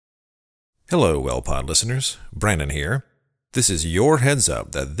Hello, WellPod listeners. Brandon here. This is your heads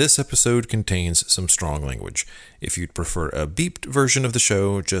up that this episode contains some strong language. If you'd prefer a beeped version of the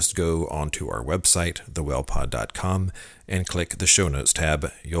show, just go onto our website, thewellpod.com, and click the show notes tab.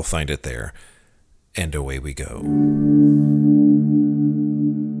 You'll find it there. And away we go.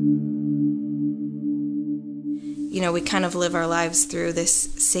 You know, we kind of live our lives through this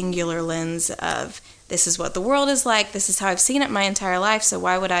singular lens of this is what the world is like, this is how I've seen it my entire life, so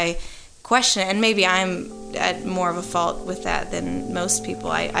why would I question it? And maybe I'm at more of a fault with that than most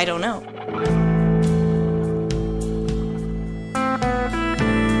people. I don't know.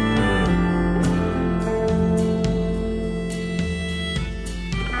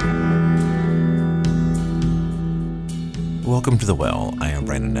 Welcome to The Well. I am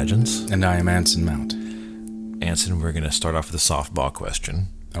Brandon Edgens. And I am Anson Mount. Anson, we're going to start off with a softball question.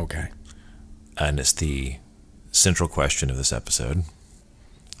 Okay. And it's the central question of this episode.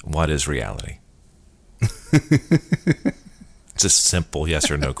 What is reality? It's a simple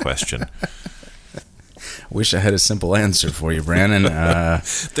yes or no question. Wish I had a simple answer for you, Brandon.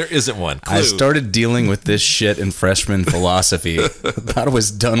 There isn't one. Clue. I started dealing with this shit in freshman philosophy. Thought I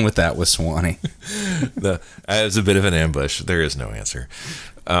was done with that with Swanee. As a bit of an ambush, there is no answer.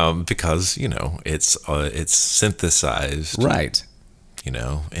 Because, you know, it's synthesized. Right. You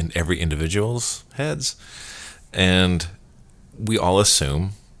know, in every individual's heads. And we all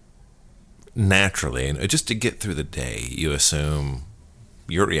assume, naturally, and just to get through the day, you assume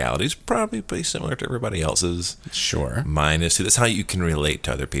your reality is probably pretty similar to everybody else's. Sure. Mine is too. That's how you can relate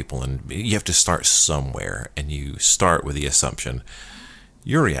to other people. And you have to start somewhere. And you start with the assumption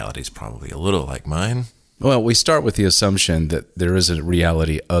your reality is probably a little like mine. Well, we start with the assumption that there is a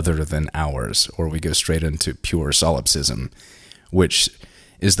reality other than ours, or we go straight into pure solipsism, which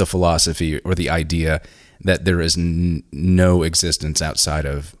is the philosophy or the idea that there is no existence outside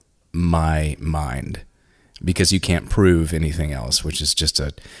of my mind, because you can't prove anything else, which is just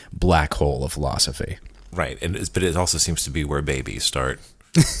a black hole of philosophy. Right, but it also seems to be where babies start.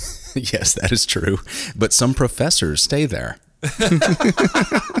 Yes, that is true. But some professors stay there.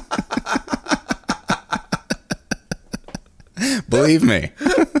 Believe me.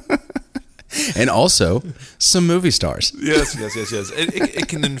 And also, some movie stars. Yes. It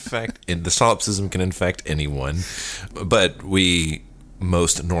can infect, and the solipsism can infect anyone. But we,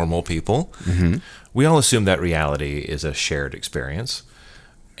 most normal people, we all assume that reality is a shared experience.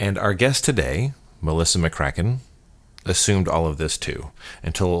 And our guest today, Melissa McCracken, assumed all of this too.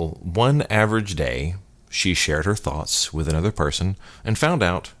 Until one average day, she shared her thoughts with another person and found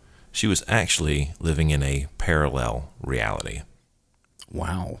out she was actually living in a parallel reality.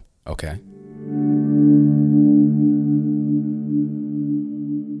 Wow. Okay.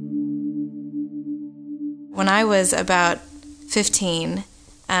 When I was about 15,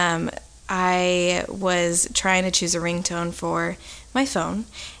 I was trying to choose a ringtone for my phone,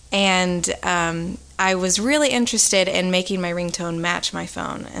 and I was really interested in making my ringtone match my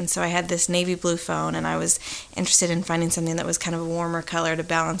phone. And so I had this navy blue phone, and I was interested in finding something that was kind of a warmer color to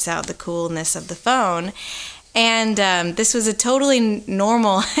balance out the coolness of the phone. And this was a totally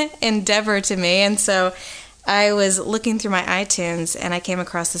normal endeavor to me. And so I was looking through my iTunes, and I came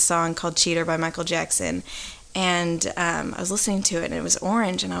across a song called Cheater by Michael Jackson. And I was listening to it, and it was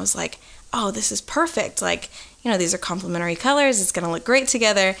orange. And I was like, oh, this is perfect. Like, you know, these are complementary colors. It's going to look great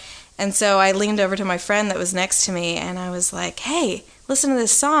together. And so I leaned over to my friend that was next to me, and I was like, hey, listen to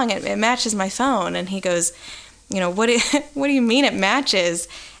this song. It matches my phone. And he goes, you know, what do you mean it matches?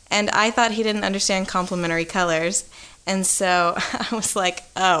 And I thought he didn't understand complementary colors. And so I was like,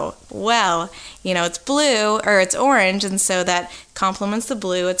 oh, well, you know, it's blue or it's orange. And so that complements the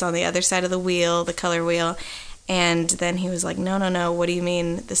blue. It's on the other side of the wheel, the color wheel. And then he was like, no, what do you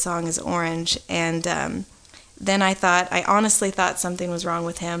mean the song is orange? And then I honestly thought something was wrong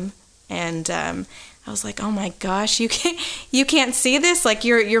with him. And I was like, oh my gosh, you can't see this? Like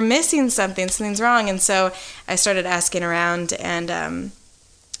you're missing something's wrong. And so I started asking around, and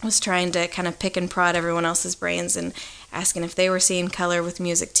was trying to kind of pick and prod everyone else's brains and asking if they were seeing color with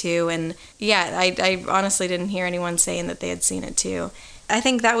music too. And yeah, I honestly didn't hear anyone saying that they had seen it too. I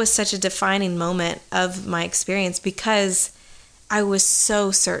think that was such a defining moment of my experience, because I was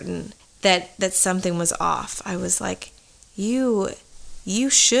so certain that something was off. I was like, you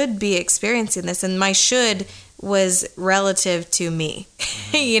should be experiencing this. And my should was relative to me.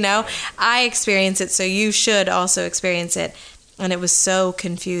 You know, I experience it, so you should also experience it. And it was so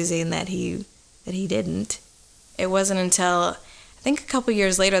confusing that he didn't. It wasn't until, I think a couple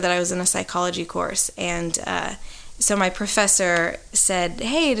years later, that I was in a psychology course. And so my professor said,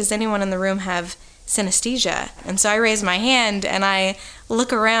 hey, does anyone in the room have synesthesia. And so I raise my hand and I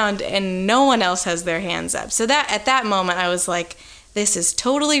look around and no one else has their hands up. So that at that moment I was like, this is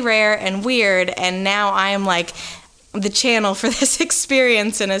totally rare and weird, and now I am like the channel for this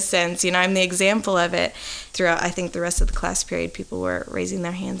experience in a sense. You know, I'm the example of it. Throughout, I think the rest of the class period, people were raising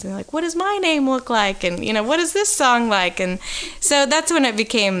their hands and they're like, what does my name look like? And, you know, what is this song like? And so that's when it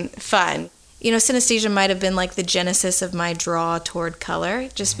became fun. You know, synesthesia might have been like the genesis of my draw toward color,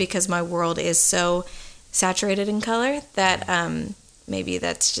 just because my world is so saturated in color that maybe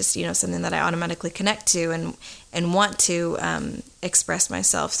that's just, you know, something that I automatically connect to and want to express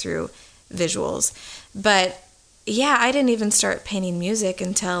myself through visuals. But yeah, I didn't even start painting music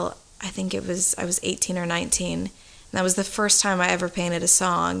until I think I was 18 or 19. And that was the first time I ever painted a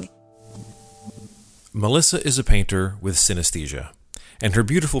song. Melissa is a painter with synesthesia, and her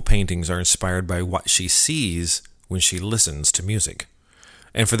beautiful paintings are inspired by what she sees when she listens to music.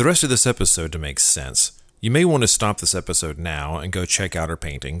 And for the rest of this episode to make sense, you may want to stop this episode now and go check out her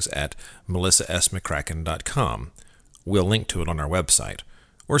paintings at melissasmccracken.com. We'll link to it on our website,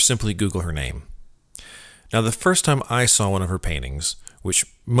 or simply Google her name. Now, the first time I saw one of her paintings, which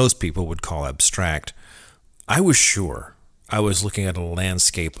most people would call abstract, I was sure I was looking at a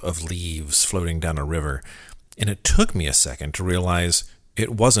landscape of leaves floating down a river, and it took me a second to realize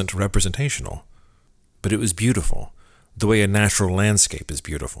it wasn't representational. But it was beautiful, the way a natural landscape is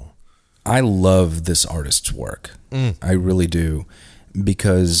beautiful. I love this artist's work. I really do.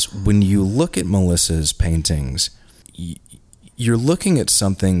 Because when you look at Melissa's paintings, you're looking at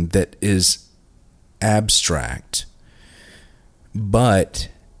something that is abstract, but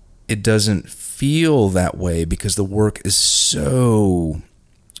it doesn't feel that way because the work is so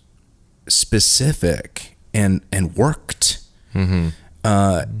specific and worked. Mm-hmm.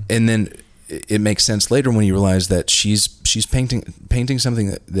 And then it makes sense later when you realize that she's painting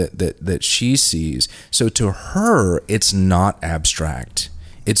something that she sees. So to her, it's not abstract.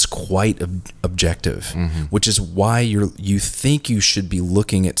 It's quite objective, which is why you think you should be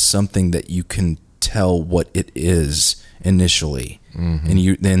looking at something that you can tell what it is initially,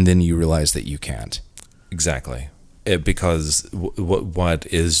 and then you realize that you can't. Exactly, because what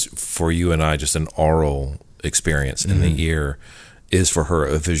is for you and I just an oral experience in the ear is for her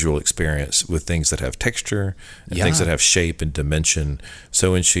a visual experience with things that have texture and things that have shape and dimension.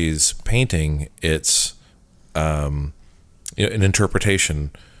 So when she's painting, it's an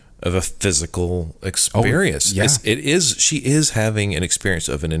interpretation of a physical experience. She is having an experience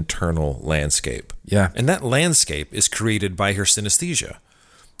of an internal landscape. Yeah. And that landscape is created by her synesthesia.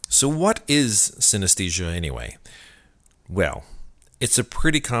 So what is synesthesia anyway? Well, it's a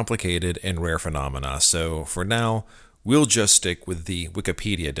pretty complicated and rare phenomena. So for now, we'll just stick with the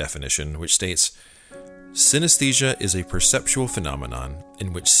Wikipedia definition, which states, synesthesia is a perceptual phenomenon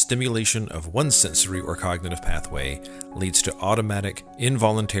in which stimulation of one sensory or cognitive pathway leads to automatic,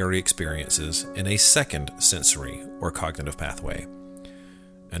 involuntary experiences in a second sensory or cognitive pathway.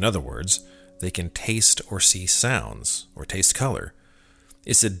 In other words, they can taste or see sounds or taste color.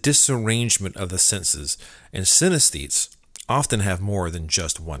 It's a disarrangement of the senses, and synesthetes often have more than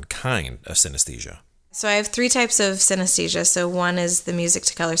just one kind of synesthesia. So I have 3 types of synesthesia. So one is the music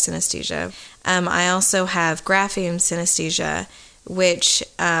to color synesthesia. I also have grapheme synesthesia, which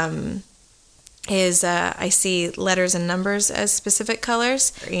is I see letters and numbers as specific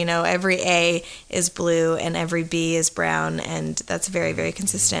colors. You know, every A is blue and every B is brown, and that's very, very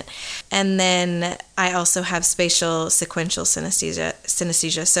consistent. And then I also have spatial sequential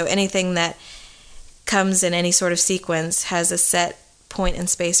synesthesia. So anything that comes in any sort of sequence has a set point in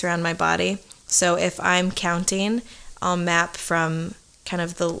space around my body. So if I'm counting, I'll map from kind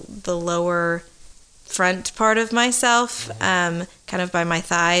of the lower front part of myself, kind of by my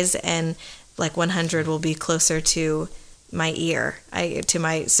thighs, and like 100 will be closer to my ear.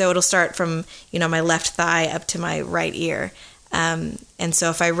 So it'll start from, my left thigh up to my right ear. And so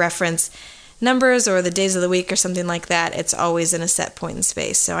if I reference numbers or the days of the week or something like that, it's always in a set point in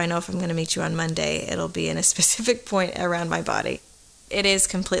space. So I know if I'm going to meet you on Monday, it'll be in a specific point around my body. It is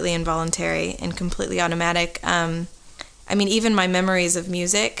completely involuntary and completely automatic. Even my memories of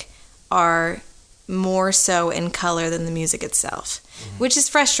music are more so in color than the music itself, which is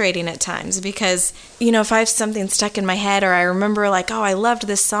frustrating at times because, if I have something stuck in my head or I remember like, oh, I loved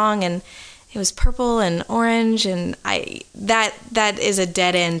this song and it was purple and orange, and that is a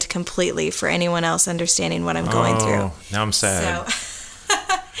dead end completely for anyone else understanding what I'm going through. Now I'm sad. So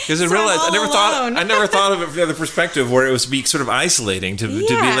because I never thought of it from the other perspective where it was be sort of isolating to be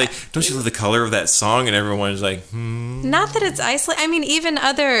like, don't you love the color of that song? And everyone's like, Not that it's isolating. Even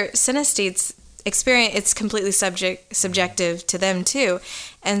other synesthetes experience, it's completely subjective to them too.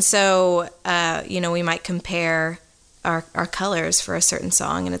 And so, we might compare our colors for a certain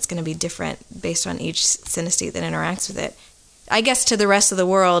song, and it's going to be different based on each synesthete that interacts with it. I guess to the rest of the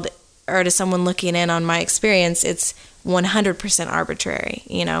world, or to someone looking in on my experience, it's 100% arbitrary,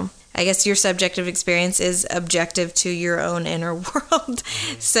 I guess your subjective experience is objective to your own inner world.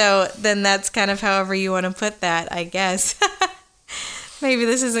 So then that's kind of however you want to put that, I guess. Maybe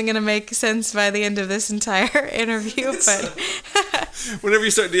this isn't going to make sense by the end of this entire interview, but... Whenever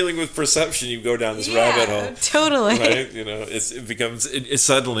you start dealing with perception, you go down this rabbit hole. Totally. Right? It becomes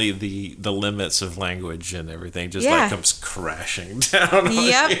suddenly the limits of language and everything just comes crashing down on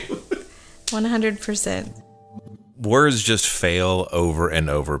you. 100%. Words just fail over and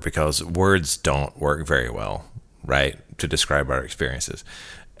over because words don't work very well, right, to describe our experiences.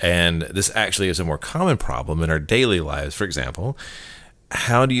 And this actually is a more common problem in our daily lives. For example,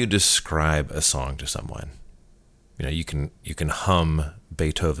 how do you describe a song to someone? You can hum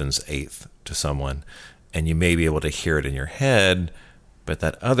Beethoven's Eighth to someone, and you may be able to hear it in your head, but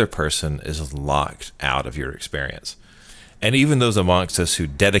that other person is locked out of your experience. And even those amongst us who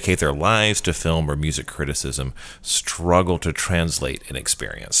dedicate their lives to film or music criticism struggle to translate an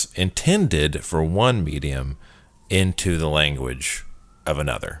experience intended for one medium into the language of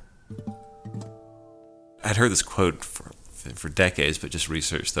another. I'd heard this quote for decades, but just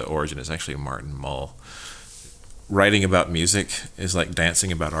researched the origin. It's actually Martin Mull. Writing about music is like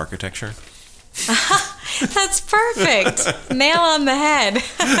dancing about architecture. That's perfect. Nail on the head.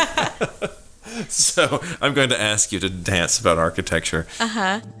 So I'm going to ask you to dance about architecture.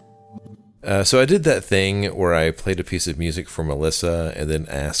 Uh-huh. So I did that thing where I played a piece of music for Melissa and then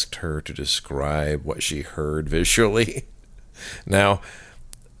asked her to describe what she heard visually. Now,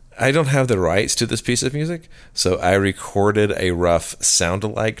 I don't have the rights to this piece of music, so I recorded a rough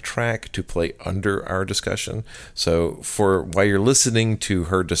sound-alike track to play under our discussion. So while you're listening to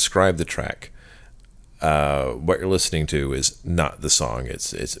her describe the track, what you're listening to is not the song.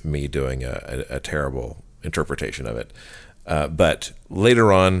 It's me doing a terrible interpretation of it. But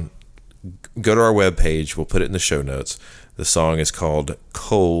later on, go to our webpage. We'll put it in the show notes. The song is called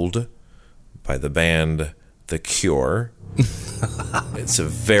Cold by the band The Cure. It's a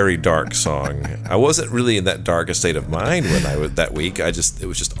very dark song. I wasn't really in that dark a state of mind when I was that week. It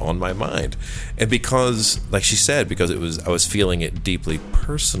was just on my mind. And because, like she said, because I was feeling it deeply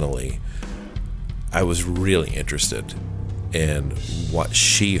personally, I was really interested in what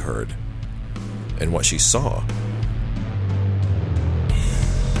she heard and what she saw.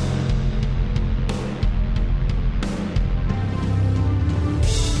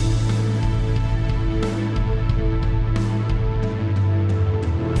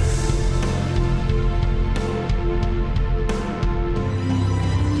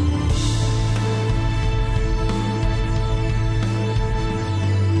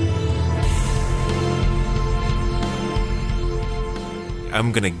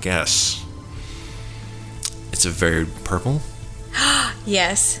 I'm going to guess it's a very purple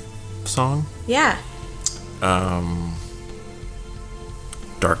Yes. song. Yeah.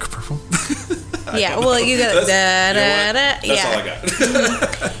 Dark purple. Yeah. Well, you got da da da. That's Yeah. all I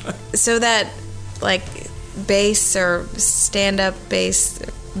got. So that like bass or stand-up bass,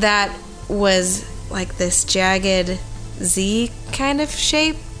 that was like this jagged Z kind of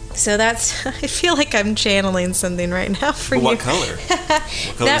shape. So that's, I feel like I'm channeling something right now for you. What color?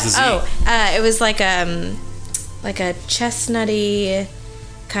 What color is the Z? It was like a chestnutty,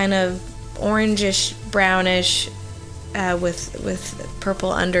 kind of orangish, brownish, with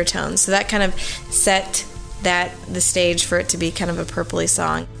purple undertones. So that kind of set the stage for it to be kind of a purpley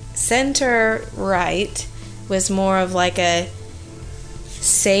song. Center right was more of like a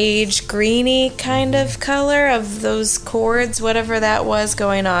sage greeny kind of color of those chords, whatever that was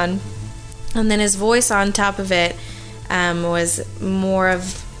going on. And then his voice on top of it was more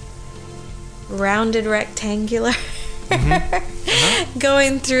of rounded rectangular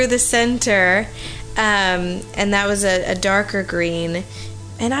going through the center. And that was a darker green.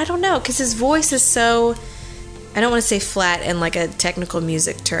 And I don't know, because his voice is so, I don't want to say flat in like a technical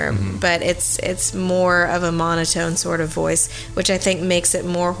music term, but it's more of a monotone sort of voice, which I think makes it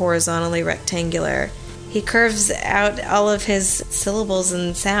more horizontally rectangular. He curves out all of his syllables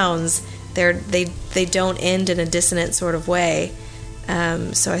and sounds. They don't end in a dissonant sort of way.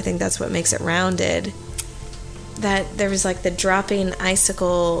 So I think that's what makes it rounded. That there was like the dropping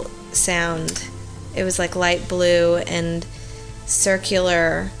icicle sound. It was like light blue and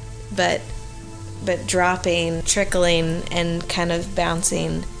circular, but dropping, trickling, and kind of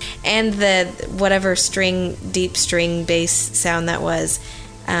bouncing. And the whatever deep string bass sound that was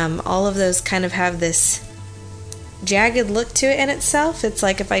all of those kind of have this jagged look to it in itself. It's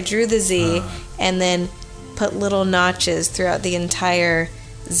like if I drew the Z and then put little notches throughout the entire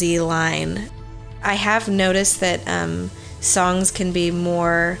Z line. I have noticed that songs can be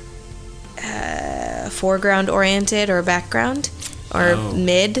more foreground oriented or background or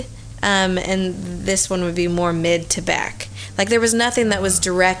mid, and this one would be more mid to back. Like there was nothing that was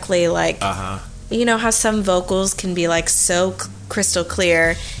directly like, you know how some vocals can be like so crystal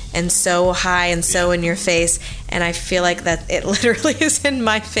clear and so high and so in your face, and I feel like that it literally is in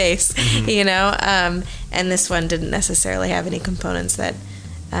my face, you know, and this one didn't necessarily have any components that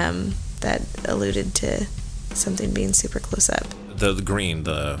that alluded to something being super close up. The green,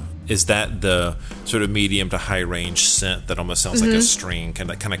 is that the sort of medium to high range synth that almost sounds like a string,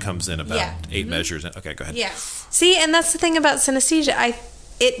 that kind of comes in about 8 measures? Okay, go ahead. Yeah. See, and that's the thing about synesthesia.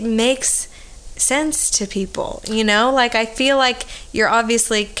 It makes sense to people, you know? Like, I feel like you're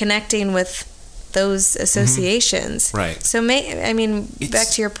obviously connecting with those associations. Right. So, back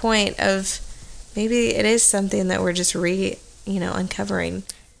to your point of maybe it is something that we're just uncovering.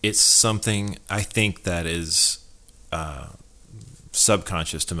 It's something I think that is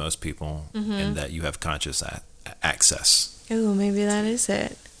subconscious to most people, and that you have conscious access. Oh, maybe that is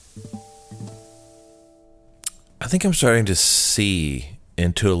it. I think I'm starting to see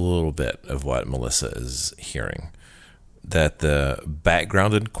into a little bit of what Melissa is hearing, that the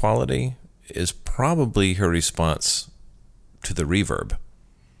backgrounded quality is probably her response to the reverb,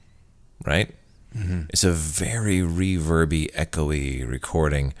 right? It's a very reverby, echoey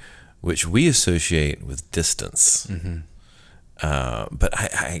recording, which we associate with distance. But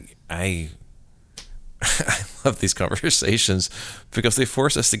I love these conversations because they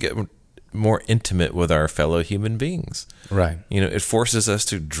force us to get more intimate with our fellow human beings. Right. You know, it forces us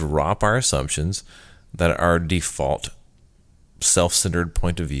to drop our assumptions that our default self-centered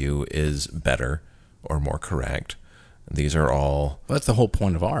point of view is better or more correct. These are all... Well, that's the whole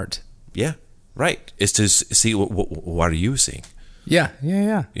point of art. Yeah, right. Is to see what are you seeing? Yeah.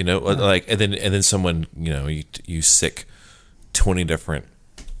 You know, like, and then someone, you know, you sick 20 different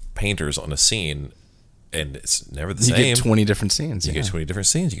painters on a scene, and it's never the same. You get 20 different scenes. You get 20 different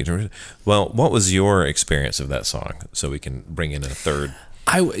scenes. Well, what was your experience of that song? So we can bring in a third.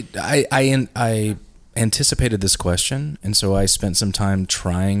 I anticipated this question, and so I spent some time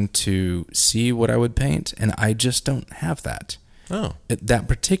trying to see what I would paint, and I just don't have that. That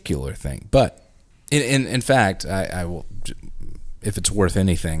particular thing. But in fact, I will, if it's worth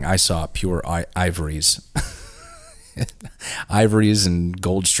anything, I saw pure ivories. Ivories and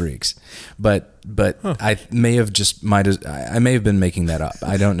gold streaks, but I may have been making that up.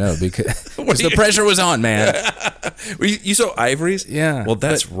 I don't know because the pressure was on, man. You saw ivories? Yeah. Well,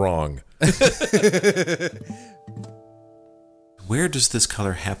 that's wrong. Where does this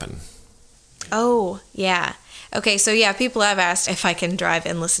color happen? Oh, yeah. Okay, so yeah, people have asked if I can drive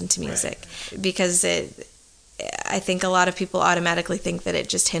and listen to music, because I think a lot of people automatically think that it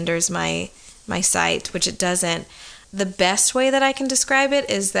just hinders my sight, which it doesn't. The best way that I can describe it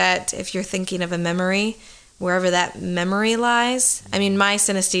is that if you're thinking of a memory, wherever that memory lies, I mean, my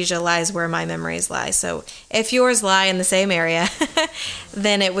synesthesia lies where my memories lie. So if yours lie in the same area,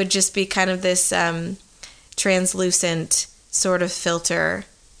 then it would just be kind of this translucent sort of filter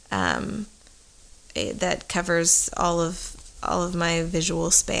that covers all of my visual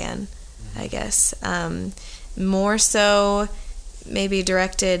span, I guess. More so maybe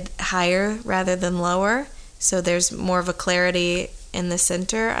directed higher rather than lower. So there's more of a clarity in the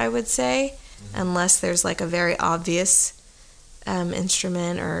center, I would say, unless there's like a very obvious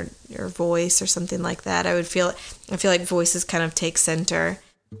instrument or voice or something like that. I feel like voices kind of take center.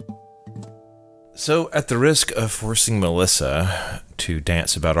 So at the risk of forcing Melissa to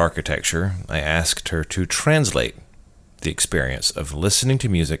dance about architecture, I asked her to translate the experience of listening to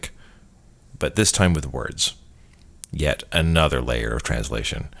music, but this time with words. Yet another layer of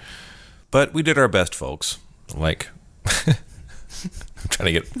translation. But we did our best, folks. Like, I'm trying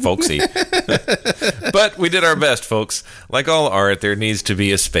to get folksy. But we did our best, folks. Like all art, there needs to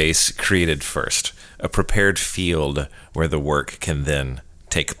be a space created first, a prepared field where the work can then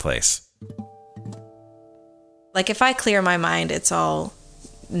take place. Like, if I clear my mind, it's all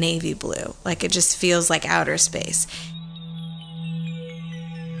navy blue. Like, it just feels like outer space.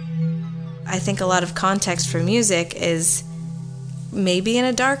 I think a lot of context for music is maybe in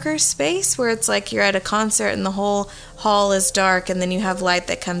a darker space where it's like you're at a concert and the whole hall is dark and then you have light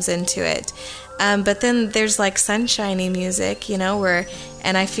that comes into it. But then there's like sunshiny music, you know,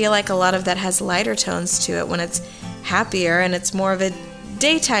 and I feel like a lot of that has lighter tones to it when it's happier and it's more of a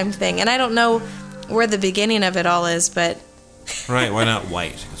daytime thing. And I don't know where the beginning of it all is, but Right, why not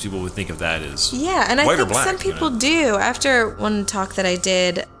white? Because people would think of that as yeah, and white I think or black, some people do. After one talk that I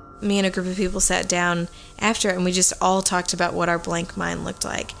did, me and a group of people sat down after it, and we just all talked about what our blank mind looked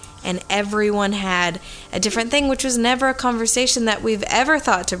like. And everyone had a different thing, which was never a conversation that we've ever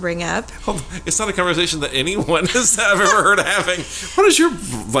thought to bring up. Well, it's not a conversation that anyone has ever heard having. What does your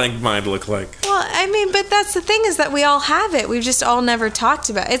blank mind look like? Well, I mean, but that's the thing, is that we all have it. We've just all never talked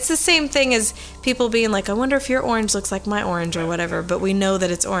about it. It's the same thing as people being like, I wonder if your orange looks like my orange or whatever, but we know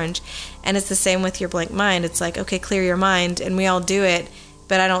that it's orange. And it's the same with your blank mind. It's like, okay, clear your mind, and we all do it,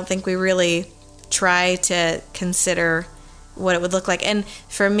 but I don't think we really try to consider what it would look like. And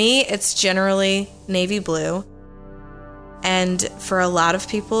for me, it's generally navy blue. And for a lot of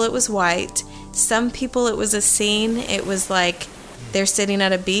people, it was white. Some people, it was a scene. It was like they're sitting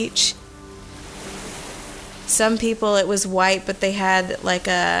at a beach. Some people, it was white, but they had like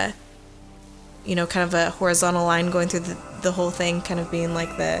a, kind of a horizontal line going through the whole thing, kind of being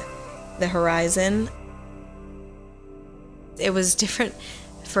like the horizon. It was different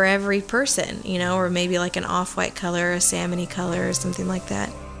for every person, or maybe like an off-white color, a salmony color, or something like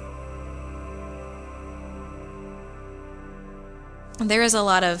that. There is a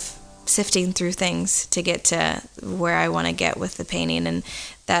lot of sifting through things to get to where I want to get with the painting, and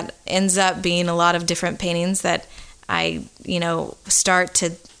that ends up being a lot of different paintings that I, start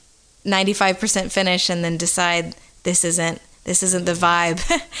to 95% finish and then decide this isn't the vibe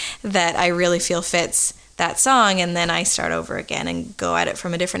that I really feel fits that song, and then I start over again and go at it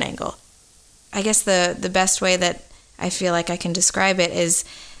from a different angle. I guess the best way that I feel like I can describe it is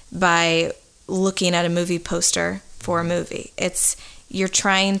by looking at a movie poster for a movie. You're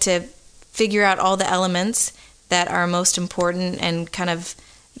trying to figure out all the elements that are most important and kind of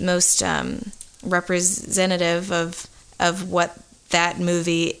most representative of what that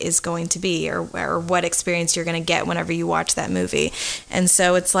movie is going to be, or what experience you're going to get whenever you watch that movie. And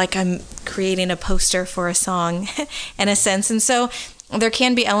so it's like I'm creating a poster for a song in a sense. And so there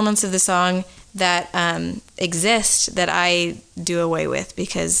can be elements of the song that exist that I do away with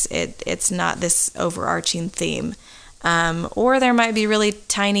because it's not this overarching theme. Or there might be really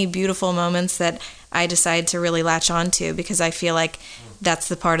tiny, beautiful moments that I decide to really latch onto because I feel like that's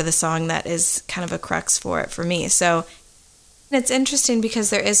the part of the song that is kind of a crux for it for me. So it's interesting because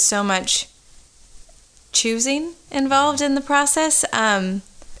there is so much choosing involved in the process.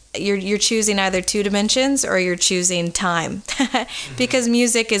 You're choosing either two dimensions or you're choosing time because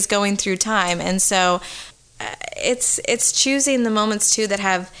music is going through time. And so it's choosing the moments too that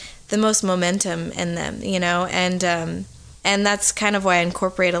have the most momentum in them, and that's kind of why I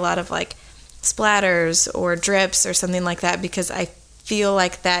incorporate a lot of like splatters or drips or something like that, because I feel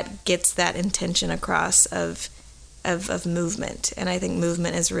like that gets that intention across of movement. And I think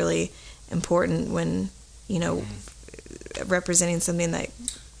movement is really important when, representing something that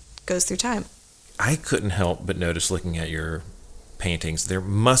goes through time. I couldn't help but notice looking at your paintings, there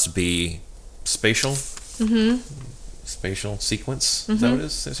must be spatial sequence. Is that what it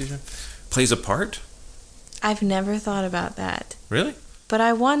is? Plays a part? I've never thought about that. Really? But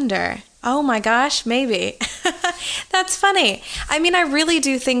I wonder. Oh my gosh, maybe. That's funny. I mean, I really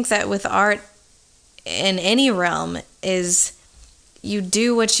do think that with art in any realm is you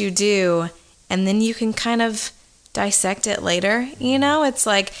do what you do and then you can kind of dissect it later. It's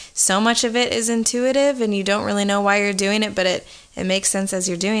like so much of it is intuitive and you don't really know why you're doing it, but it makes sense as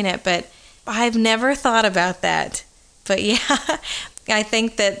you're doing it. But I've never thought about that. But yeah, I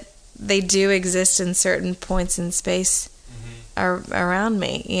think that they do exist in certain points in space around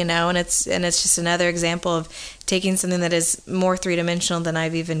me, and it's just another example of taking something that is more three-dimensional than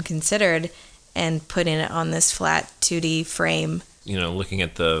I've even considered and putting it on this flat 2D frame. Looking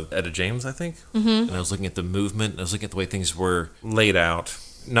at the Etta James, I think, and I was looking at the movement, I was looking at the way things were laid out,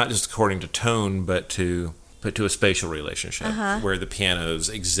 not just according to tone, but to a spatial relationship where the pianos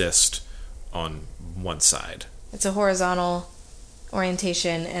exist on one side. It's a horizontal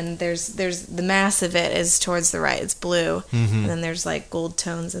orientation, and there's the mass of it is towards the right. It's blue, and then there's like gold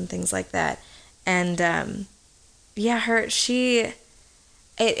tones and things like that. And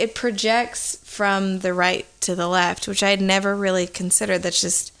it projects from the right to the left, which I had never really considered. That's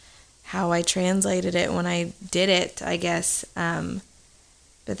just how I translated it when I did it, I guess. But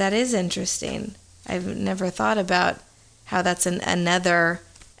that is interesting. I've never thought about how that's another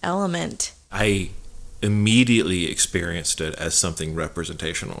element. I immediately experienced it as something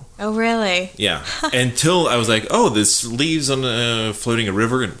representational. Oh, really? Yeah. Until I was like, oh, this leaves on floating a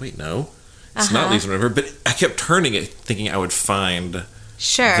river. And wait, no. It's not leaves on a river. But I kept turning it thinking I would find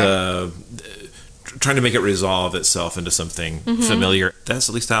the trying to make it resolve itself into something familiar. That's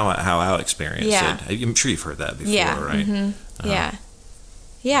at least how I experienced it. I'm sure you've heard that before, right?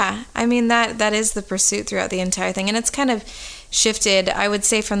 Yeah. I mean, that is the pursuit throughout the entire thing. And it's kind of shifted, I would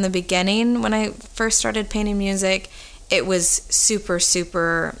say, from the beginning. When I first started painting music, it was super,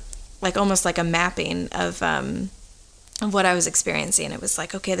 super, like almost like a mapping of what I was experiencing. It was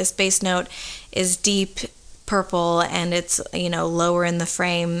like, okay, this bass note is deep purple and it's, lower in the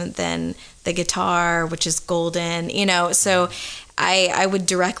frame than the guitar, which is golden, so I would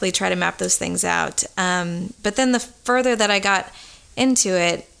directly try to map those things out. But then the further that I got into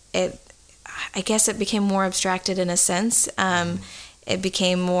it, I guess it became more abstracted in a sense. It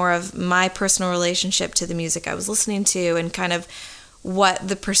became more of my personal relationship to the music I was listening to and kind of what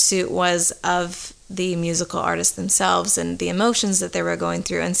the pursuit was of the musical artists themselves and the emotions that they were going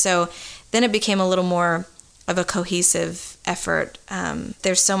through. And so then it became a little more of a cohesive effort.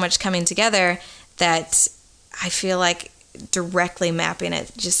 There's so much coming together that I feel like directly mapping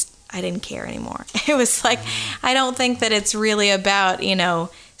it, I didn't care anymore. It was like, I don't think that it's really about,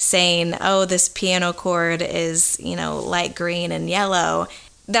 saying, oh, this piano chord is, light green and yellow.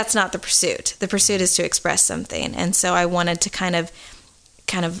 That's not the pursuit. The pursuit is to express something. And so I wanted to kind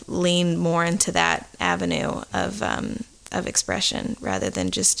of lean more into that avenue of expression rather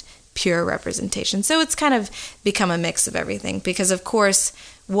than just pure representation. So it's kind of become a mix of everything because, of course,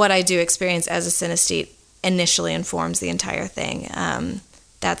 what I do experience as a synesthete initially informs the entire thing.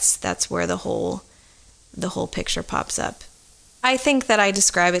 That's where the whole picture pops up. I think that I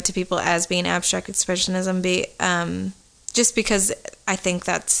describe it to people as being abstract expressionism, just because I think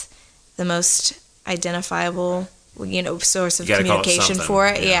that's the most identifiable, source of communication for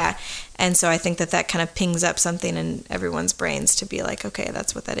it. Yeah. And so I think that kind of pings up something in everyone's brains to be like, okay,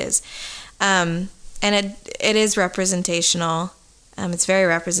 that's what that is. And it is representational. It's very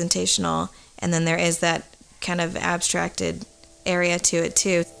representational. And then there is that kind of abstracted area to it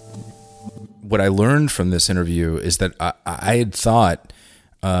too. What I learned from this interview is that I had thought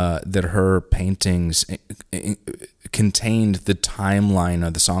that her paintings contained the timeline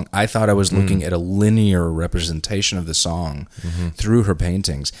of the song. I thought I was looking at a linear representation of the song through her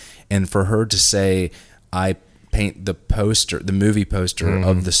paintings. And for her to say, I paint the movie poster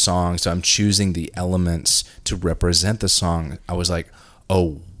of the song, so I'm choosing the elements to represent the song, I was like,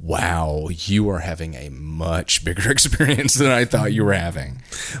 oh, wow, you are having a much bigger experience than I thought you were having.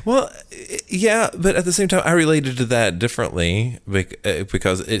 Well, yeah, but at the same time, I related to that differently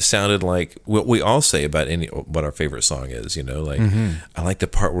because it sounded like what we all say about what our favorite song is. I like the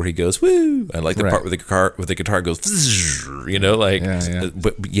part where he goes woo. I like the part where the guitar goes.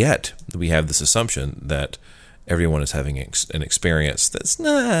 But yet we have this assumption that everyone is having an experience that's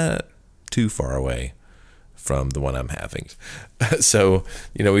not too far away from the one I'm having. So,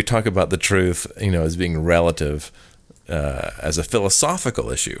 we talk about the truth, as being relative, as a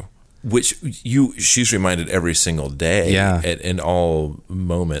philosophical issue, which she's reminded every single day in all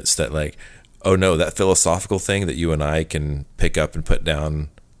moments that like, oh no, that philosophical thing that you and I can pick up and put down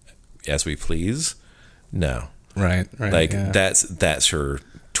as we please. No. Right. Like that's her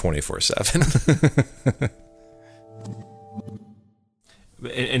 24/7.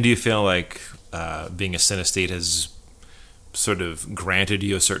 And do you feel like being a synesthete has sort of granted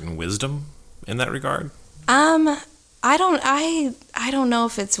you a certain wisdom in that regard? I don't know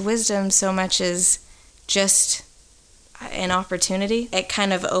if it's wisdom so much as just an opportunity. It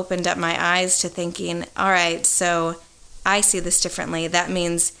kind of opened up my eyes to thinking, all right, so I see this differently. That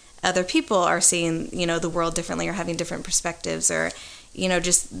means other people are seeing, the world differently or having different perspectives or,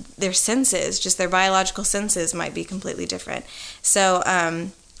 just their senses, just their biological senses might be completely different. So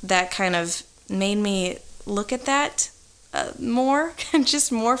that kind of made me look at that more,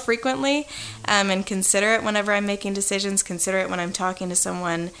 just more frequently, and consider it whenever I'm making decisions, consider it when I'm talking to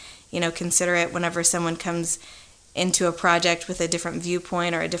someone, consider it whenever someone comes into a project with a different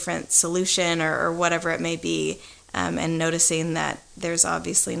viewpoint or a different solution or whatever it may be, and noticing that there's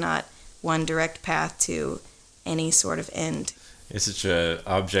obviously not one direct path to any sort of end. It's such an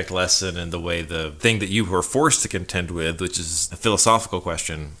object lesson in the way the thing that you were forced to contend with, which is a philosophical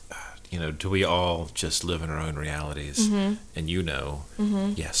question, do we all just live in our own realities? And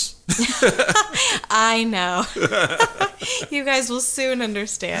yes. I know. You guys will soon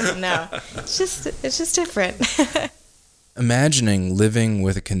understand. No, it's just different. Imagining living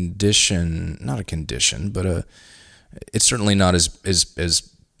with a condition, not a condition, but it's certainly not as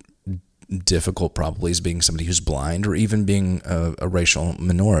difficult probably as being somebody who's blind or even being a racial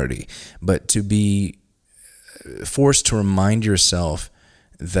minority, but to be forced to remind yourself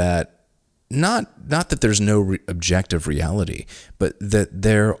that not that there's no objective reality, but that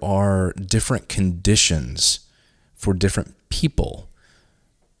there are different conditions for different people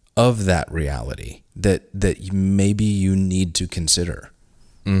of that reality that maybe you need to consider.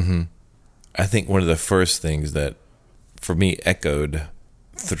 Mm-hmm. I think one of the first things that, for me, echoed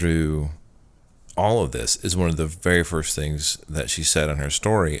through all of this is one of the very first things that she said in her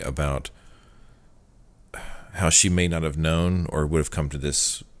story about how she may not have known or would have come to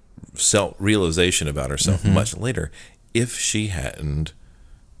this self-realization about herself much later if she hadn't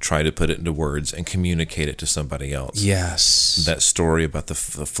tried to put it into words and communicate it to somebody else. Yes. That story about the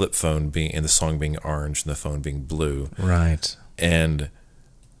flip phone being, and the song being orange and the phone being blue. Right. And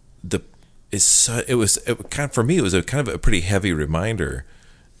for me, it was a kind of a pretty heavy reminder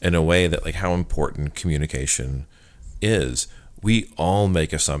in a way that, like, how important communication is. We all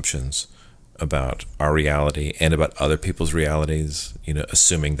make assumptions about our reality and about other people's realities,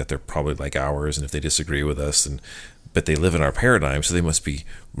 assuming that they're probably like ours, and if they disagree with us, but they live in our paradigm, so they must be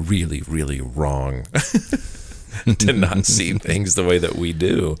really, really wrong to not see things the way that we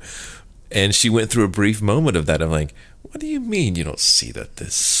do. And she went through a brief moment of that. I'm like, what do you mean you don't see that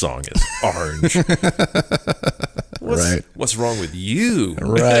this song is orange? What's wrong with you?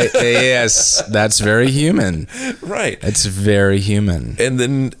 Right. Yes. That's very human. Right. It's very human. And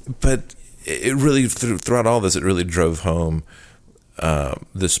then, but it really, throughout all this, it really drove home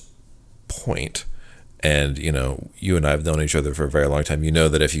this point. And, you and I have known each other for a very long time. You know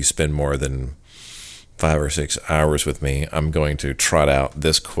that if you spend more than 5 or 6 hours with me, I'm going to trot out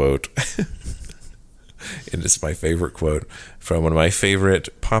this quote. And it's my favorite quote from one of my favorite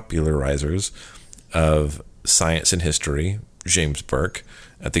popularizers of science and history, James Burke,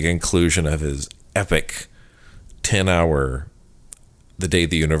 at the conclusion of his epic 10-hour The Day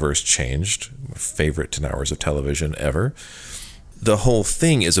the Universe Changed, my favorite 10 hours of television ever. The whole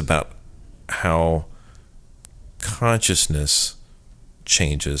thing is about how consciousness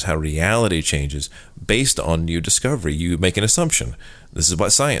changes, how reality changes based on new discovery. You make an assumption. This is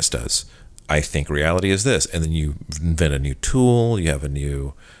what science does. I think reality is this. And then you invent a new tool, you have a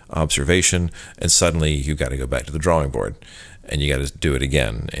new observation, and suddenly you got to go back to the drawing board. And you got to do it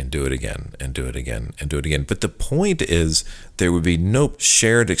again, and do it again, and do it again, and do it again. But the point is, there would be no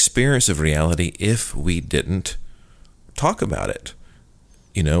shared experience of reality if we didn't talk about it.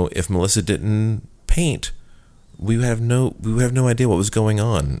 If Melissa didn't paint, we would have no idea what was going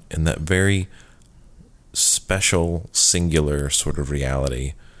on in that very special, singular sort of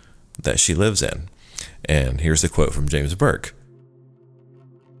reality that she lives in. And here's the quote from James Burke.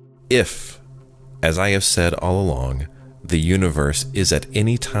 If, as I have said all along, the universe is at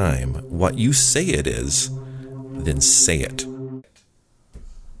any time what you say it is, then say it.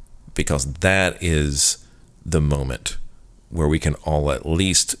 Because that is the moment where we can all at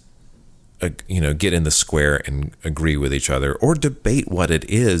least get in the square and agree with each other, or debate what it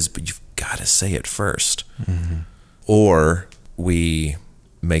is, but you've got to say it first. Mm-hmm. Or we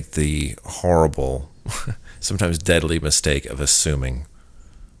make the horrible, sometimes deadly mistake of assuming.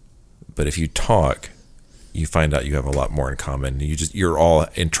 But if you talk, you find out you have a lot more in common. You're all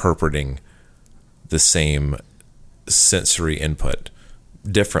interpreting the same sensory input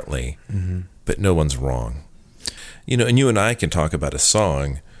differently, but no one's wrong. And you and I can talk about a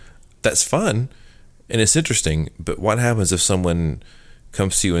song. That's fun, and it's interesting, but what happens if someone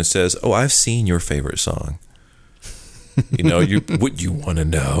comes to you and says, "Oh, I've seen your favorite song"? Would you want to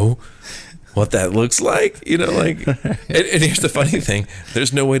know what that looks like? And here's the funny thing: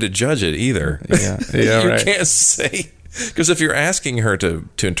 there's no way to judge it either. Yeah, you can't say, because if you're asking her to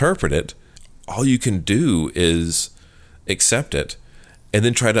interpret it, all you can do is accept it, and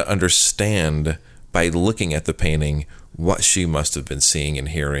then try to understand by looking at the painting what she must have been seeing and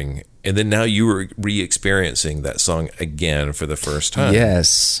hearing. And then now you were re-experiencing that song again for the first time.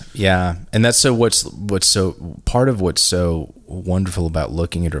 Yes. Yeah. And that's what's so wonderful about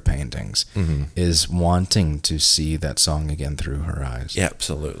looking at her paintings is wanting to see that song again through her eyes. Yeah,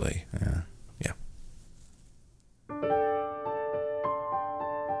 absolutely. Yeah. Yeah.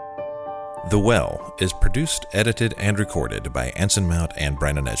 The Well is produced, edited, and recorded by Anson Mount and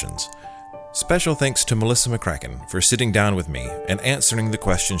Brandon Edgens. Special thanks to Melissa McCracken for sitting down with me and answering the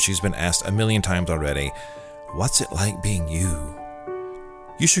question she's been asked a million times already: what's it like being you?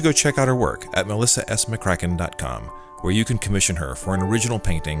 You should go check out her work at melissasmccracken.com, where you can commission her for an original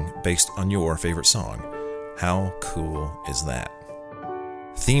painting based on your favorite song. How cool is that?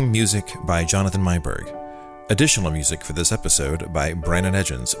 Theme music by Jonathan Myberg. Additional music for this episode by Brandon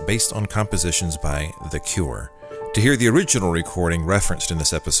Edgens, based on compositions by The Cure. To hear the original recording referenced in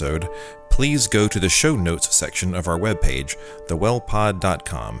this episode, please go to the show notes section of our webpage,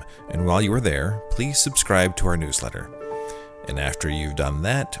 thewellpod.com, and while you are there, please subscribe to our newsletter. And after you've done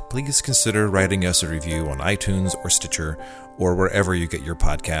that, please consider writing us a review on iTunes or Stitcher or wherever you get your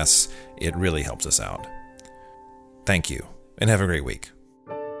podcasts. It really helps us out. Thank you, and have a great week.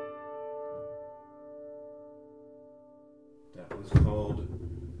 That was called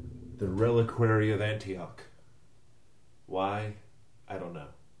The Reliquary of Antioch. Why? I don't know.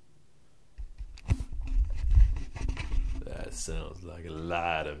 That sounds like a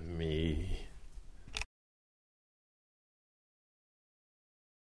lie to me.